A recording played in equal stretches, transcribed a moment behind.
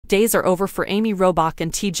days are over for Amy Robach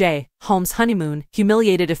and TJ Holmes' honeymoon,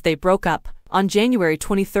 humiliated if they broke up. On January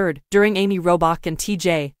 23, during Amy Robach and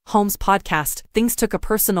TJ Holmes' podcast, things took a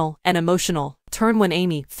personal and emotional turn when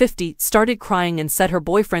Amy, 50, started crying and said her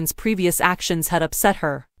boyfriend's previous actions had upset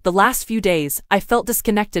her. "The last few days, I felt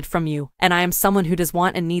disconnected from you, and I am someone who does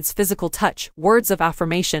want and needs physical touch, words of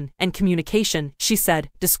affirmation, and communication," she said,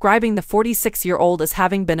 describing the 46-year-old as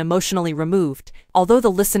having been emotionally removed. Although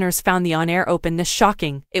the listeners found the on-air openness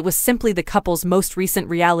shocking, it was simply the couple's most recent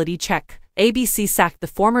reality check. ABC sacked the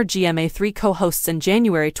former GMA3 co-hosts in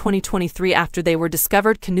January 2023 after they were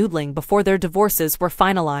discovered canoodling before their divorces were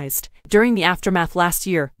finalized. During the aftermath last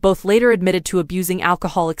year, both later admitted to abusing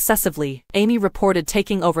alcohol excessively. Amy reported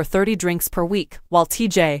taking over 30 drinks per week, while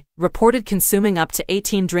TJ reported consuming up to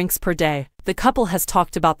 18 drinks per day. The couple has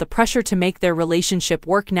talked about the pressure to make their relationship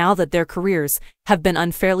work now that their careers have been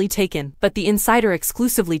unfairly taken, but the insider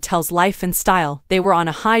exclusively tells Life and Style they were on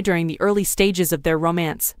a high during the early stages of their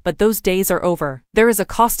romance, but those days are over. There is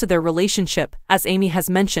a cost to their relationship, as Amy has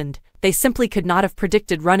mentioned. They simply could not have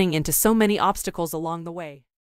predicted running into so many obstacles along the way.